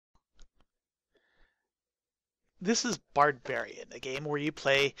This is Bardbarian, a game where you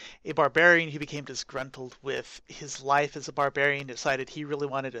play a barbarian who became disgruntled with his life as a barbarian, decided he really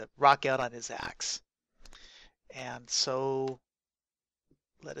wanted to rock out on his axe. And so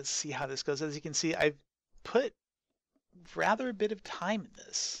let us see how this goes. As you can see, I've put rather a bit of time in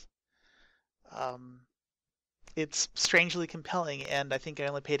this. Um, it's strangely compelling, and I think I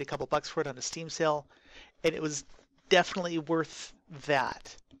only paid a couple bucks for it on a Steam sale, and it was definitely worth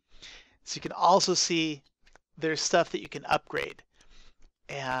that. So you can also see there's stuff that you can upgrade,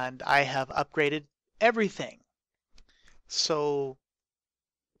 and I have upgraded everything. So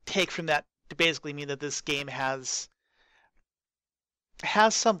take from that to basically mean that this game has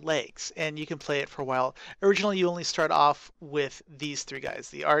some legs and you can play it for a while. Originally, you only start off with these three guys: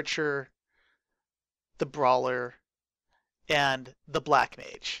 the archer, the brawler, and the black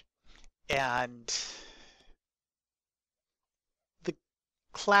mage. And the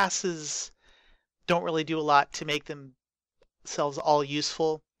classes don't really do a lot to make themselves all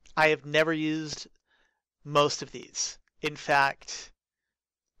useful. I have never used most of these. In fact,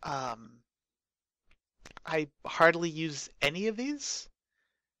 um, I hardly use any of these.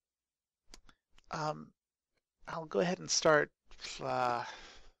 Um, I'll go ahead and start. Uh,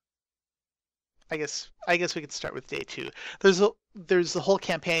 I guess we could start with day two. There's the whole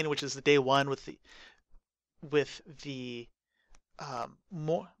campaign, which is the day one with the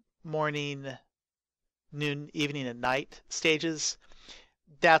morning, noon, evening, and night stages.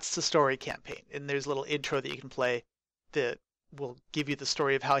 That's the story campaign, and there's a little intro that you can play that will give you the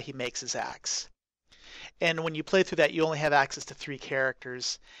story of how he makes his axe. And when you play through that, you only have access to three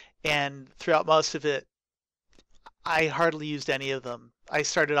characters, and throughout most of it, I hardly used any of them. I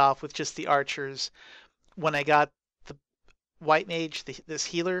started off with just the archers. When I got the white mage, this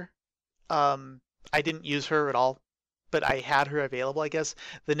healer, I didn't use her at all, but I had her available, I guess.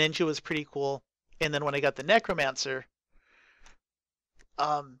 The ninja was pretty cool. And then when I got the necromancer,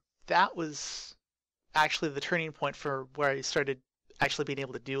 that was actually the turning point for where I started actually being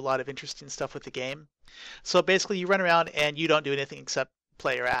able to do a lot of interesting stuff with the game. So basically, you run around and you don't do anything except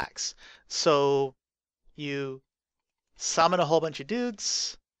play your axe. So you summon a whole bunch of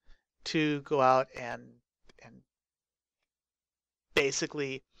dudes to go out and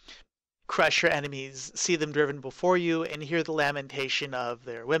basically crush your enemies, see them driven before you, and hear the lamentation of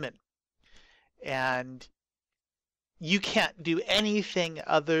their women. And you can't do anything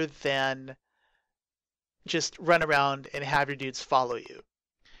other than just run around and have your dudes follow you,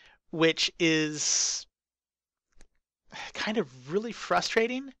 which is kind of really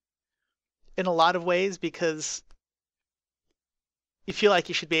frustrating in a lot of ways because you feel like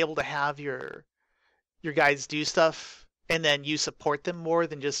you should be able to have your guys do stuff and then you support them more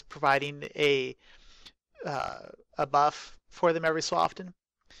than just providing a buff for them every so often.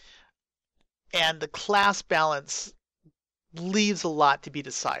 And the class balance leaves a lot to be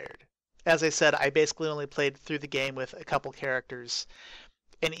desired. As I said, I basically only played through the game with a couple characters,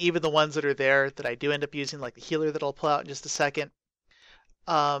 and even the ones that are there that I do end up using, like the healer that I'll pull out in just a second,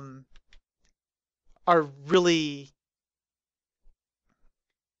 are really,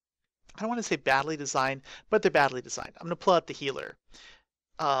 I don't want to say badly designed, but they're badly designed. I'm going to pull out the healer.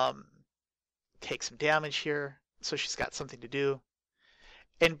 Um, Take some damage here, so she's got something to do.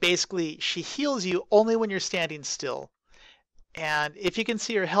 And basically, she heals you only when you're standing still. And if you can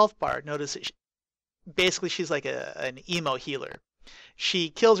see her health bar, notice that basically she's like an emo healer.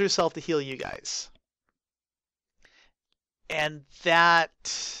 She kills herself to heal you guys. And that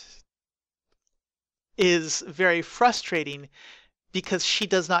is very frustrating because she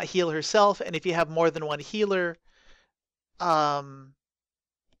does not heal herself. And if you have more than one healer,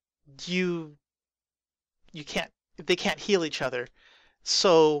 you can't, they can't heal each other.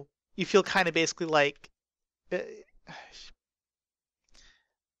 So you feel kind of basically like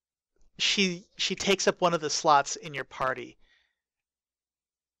she takes up one of the slots in your party,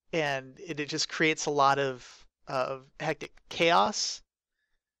 and it just creates a lot of hectic chaos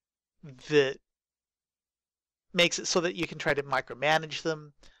that makes it so that you can try to micromanage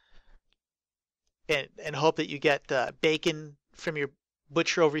them and hope that you get bacon from your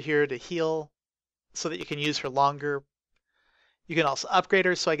butcher over here to heal so that you can use her longer. You can also upgrade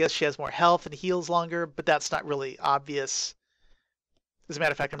her, so I guess she has more health and heals longer, but that's not really obvious. As a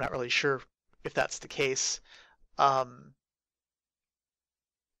matter of fact, I'm not really sure if that's the case.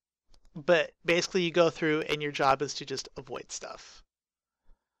 But basically you go through and your job is to just avoid stuff.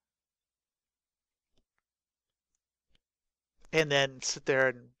 And then sit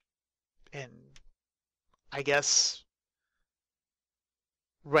there and I guess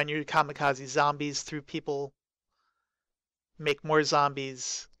run your kamikaze zombies through people, make more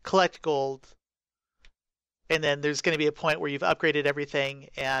zombies, collect gold, And then there's going to be a point where you've upgraded everything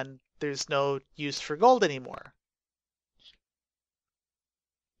and there's no use for gold anymore.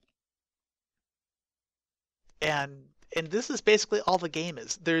 And this is basically all the game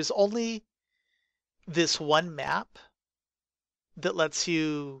is. There's only this one map that lets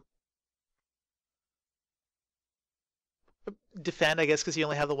you defend, I guess, because you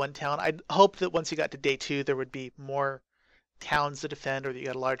only have the one town. I'd hope that once you got to day 2, there would be more towns to defend or that you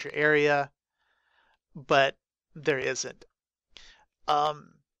got a larger area, but there isn't.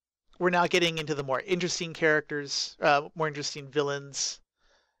 Um, we're now getting into the more interesting characters, more interesting villains.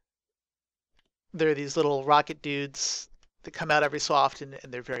 There are these little rocket dudes that come out every so often,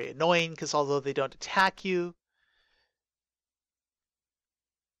 and they're very annoying because although they don't attack you,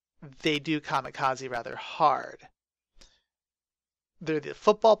 they do kamikaze rather hard. They're the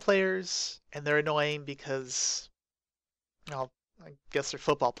football players, and they're annoying because, well, I guess they're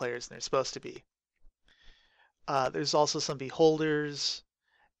football players and they're supposed to be. There's also some beholders,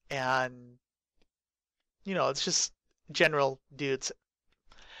 and it's just general dudes.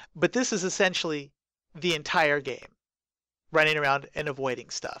 But this is essentially the entire game, running around and avoiding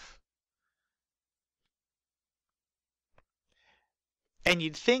stuff. And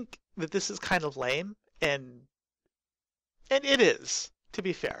you'd think that this is kind of lame, and it is, to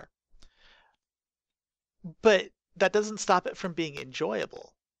be fair. But that doesn't stop it from being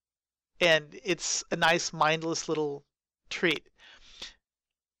enjoyable. And it's a nice mindless little treat.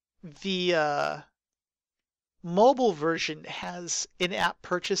 The mobile version has in-app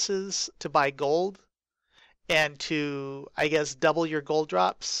purchases to buy gold and to, I guess, double your gold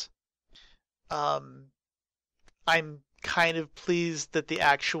drops. Um, I'm kind of pleased that the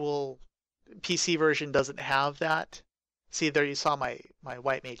actual PC version doesn't have that. See, there you saw my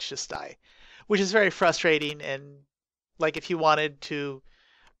white mage just die, which is very frustrating. And like if you wanted to,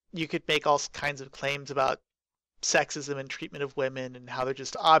 you could make all kinds of claims about sexism and treatment of women and how they're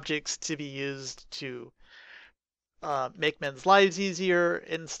just objects to be used to make men's lives easier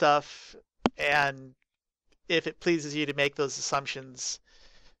and stuff. And if it pleases you to make those assumptions,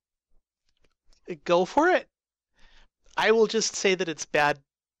 go for it. I will just say that it's bad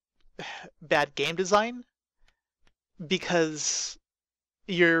game design because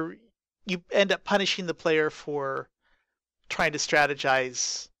you end up punishing the player for trying to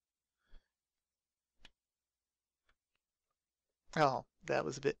strategize. Oh, that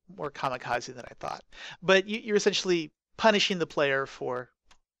was a bit more kamikaze than I thought. But you're essentially punishing the player for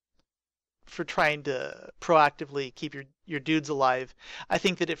trying to proactively keep your dudes alive. I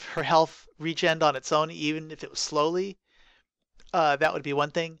think that if her health regened on its own, even if it was slowly, that would be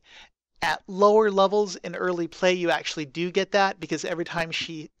one thing. At lower levels in early play, you actually do get that because every time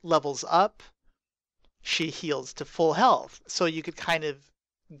she levels up, she heals to full health. So you could kind of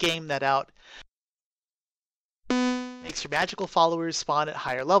game that out. Makes your magical followers spawn at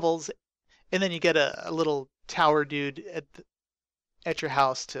higher levels, and then you get a little tower dude at your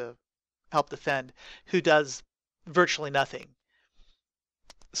house to help defend who does virtually nothing.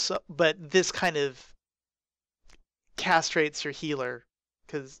 So, but this kind of castrates your healer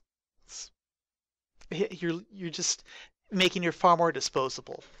because you're just making her far more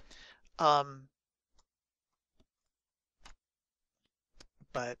disposable.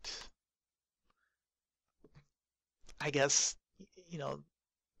 But I guess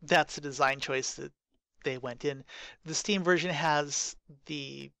that's a design choice that they went in. The Steam version has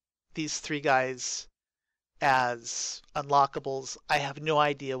these 3 guys as unlockables. I have no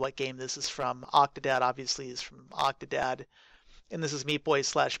idea what game this is from. Octodad obviously is from Octodad, and this is Meat Boy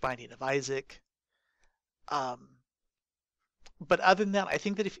 / Binding of Isaac. But other than that, I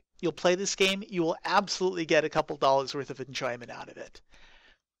think that if you'll play this game, you will absolutely get a couple dollars worth of enjoyment out of it.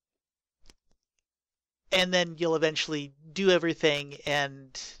 And then you'll eventually do everything,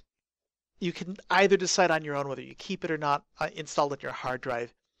 and you can either decide on your own whether you keep it or not installed on your hard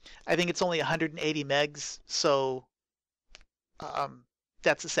drive. I think it's only 180 megs, so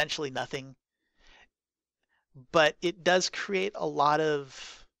that's essentially nothing. But it does create a lot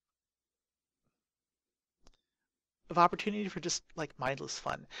of opportunity for just like mindless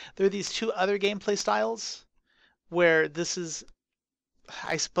fun. There are these 2 other gameplay styles where this is,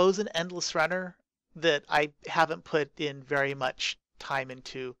 I suppose, an endless runner that I haven't put in very much time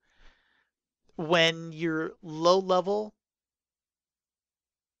into. When you're low level,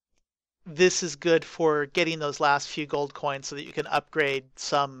 this is good for getting those last few gold coins so that you can upgrade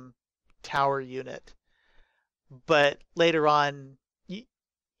some tower unit. But later on,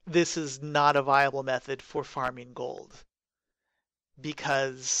 this is not a viable method for farming gold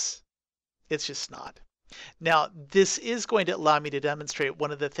because it's just not. Now, this is going to allow me to demonstrate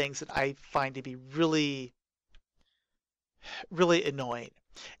one of the things that I find to be really really annoying,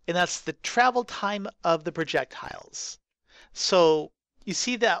 and that's the travel time of the projectiles. So you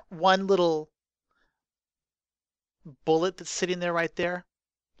see that one little bullet that's sitting there right there?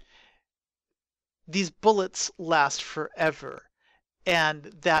 These bullets last forever, and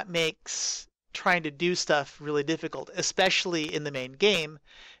that makes trying to do stuff really difficult, especially in the main game,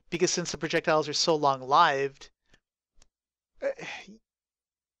 because since the projectiles are so long lived,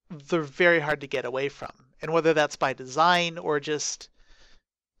 they're very hard to get away from. And whether that's by design or just,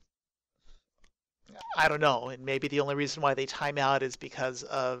 I don't know, and maybe the only reason why they time out is because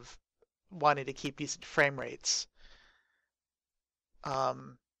of wanting to keep decent frame rates.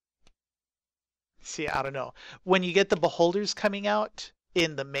 Um, See, I don't know. When you get the beholders coming out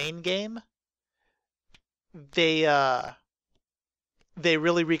in the main game, they uh, they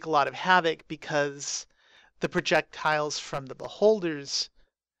really wreak a lot of havoc because the projectiles from the beholders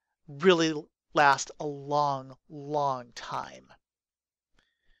really last a long, long time.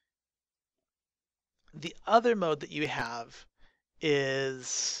 The other mode that you have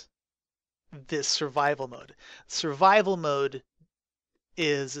is this survival mode. Survival mode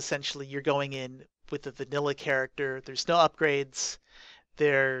is essentially you're going in with a vanilla character. There's no upgrades.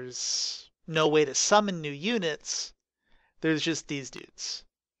 There's no way to summon new units. There's just these dudes.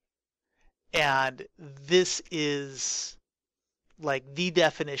 And this is like the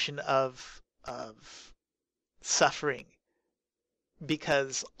definition of suffering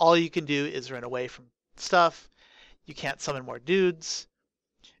because all you can do is run away from stuff. You can't summon more dudes.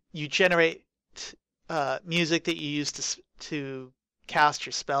 You generate music that you use to cast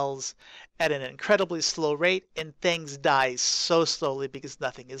your spells at an incredibly slow rate, and things die so slowly because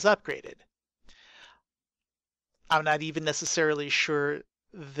nothing is upgraded. I'm not even necessarily sure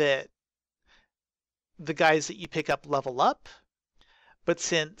that the guys that you pick up level up, but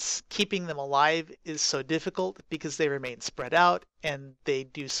since keeping them alive is so difficult because they remain spread out and they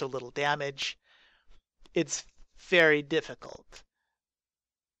do so little damage, it's very difficult.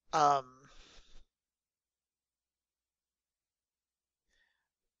 Um,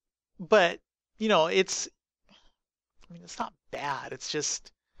 but I mean, it's not bad. It's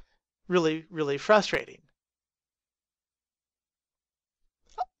just really, really frustrating.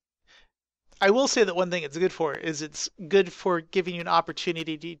 I will say that one thing it's good for is it's good for giving you an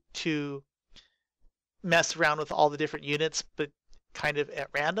opportunity to mess around with all the different units, but kind of at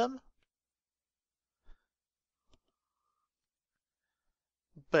random.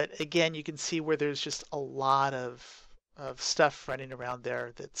 But again, you can see where there's just a lot of stuff running around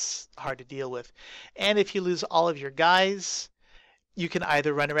there that's hard to deal with. And if you lose all of your guys, you can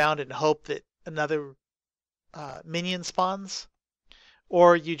either run around and hope that another minion spawns,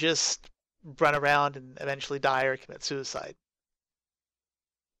 or you just run around and eventually die or commit suicide.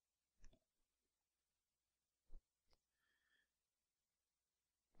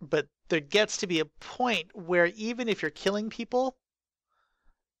 But there gets to be a point where even if you're killing people,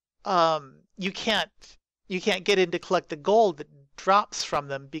 you can't get in to collect the gold that drops from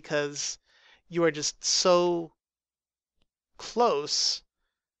them because you are just so close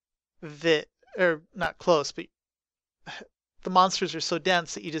that, or not close, but the monsters are so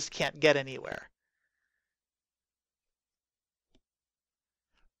dense that you just can't get anywhere.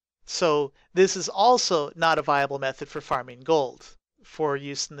 So this is also not a viable method for farming gold for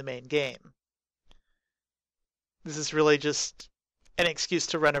use in the main game. This is really just an excuse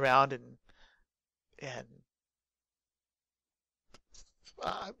to run around and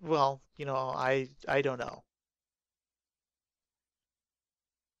well, I don't know.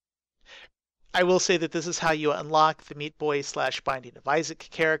 I will say that this is how you unlock the Meat Boy slash Binding of Isaac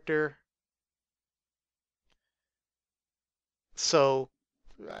character. So,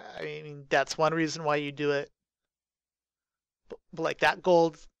 I mean, that's one reason why you do it. But like that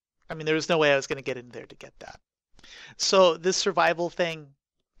gold, I mean, there was no way I was going to get in there to get that. So this survival thing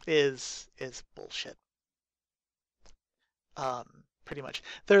is bullshit. Pretty much.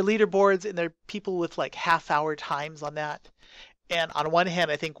 There are leaderboards and there are people with like half-hour times on that. And on one hand,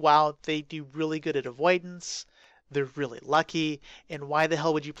 I think, wow, they do really good at avoidance. They're really lucky. And why the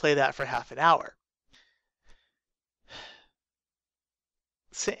hell would you play that for half an hour?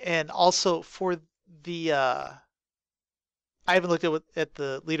 And also for the, I haven't looked at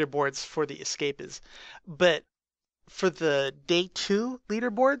the leaderboards for the escapists, but for the day 2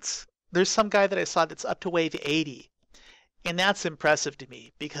 leaderboards, there's some guy that I saw that's up to wave 80. And that's impressive to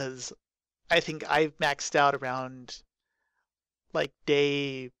me because I think I've maxed out around like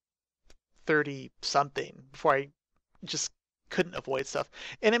day 30 something before I just couldn't avoid stuff.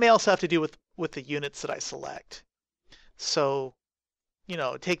 And it may also have to do with the units that I select. So,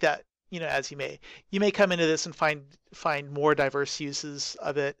 take that as you may come into this and find more diverse uses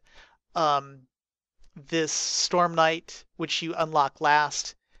of it. Um, this Storm Knight, which you unlock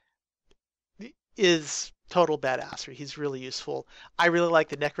last, is total badassery. He's really useful. I really like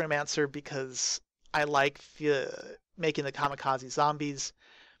the Necromancer because I like making the kamikaze zombies,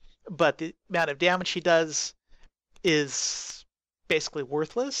 but the amount of damage he does is basically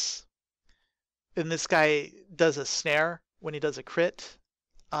worthless. And this guy does a snare when he does a crit,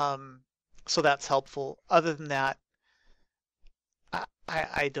 um, so that's helpful. Other than that,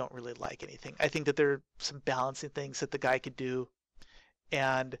 I don't really like anything. I think that there are some balancing things that the guy could do.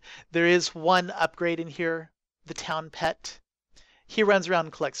 And there is one upgrade in here, the town pet. He runs around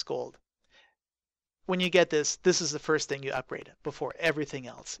and collects gold. When you get this is the first thing you upgrade before everything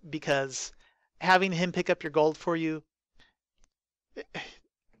else, because having him pick up your gold for you,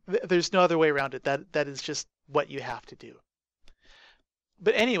 there's no other way around it. That is just what you have to do.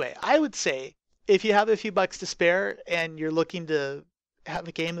 But anyway, I would say if you have a few bucks to spare and you're looking to have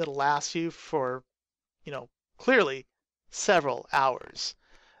a game that'll last you for, clearly several hours,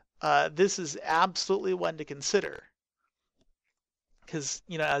 this is absolutely one to consider. Because,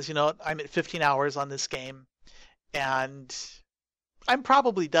 as you know, I'm at 15 hours on this game, and I'm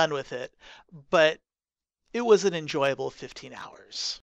probably done with it, but it was an enjoyable 15 hours.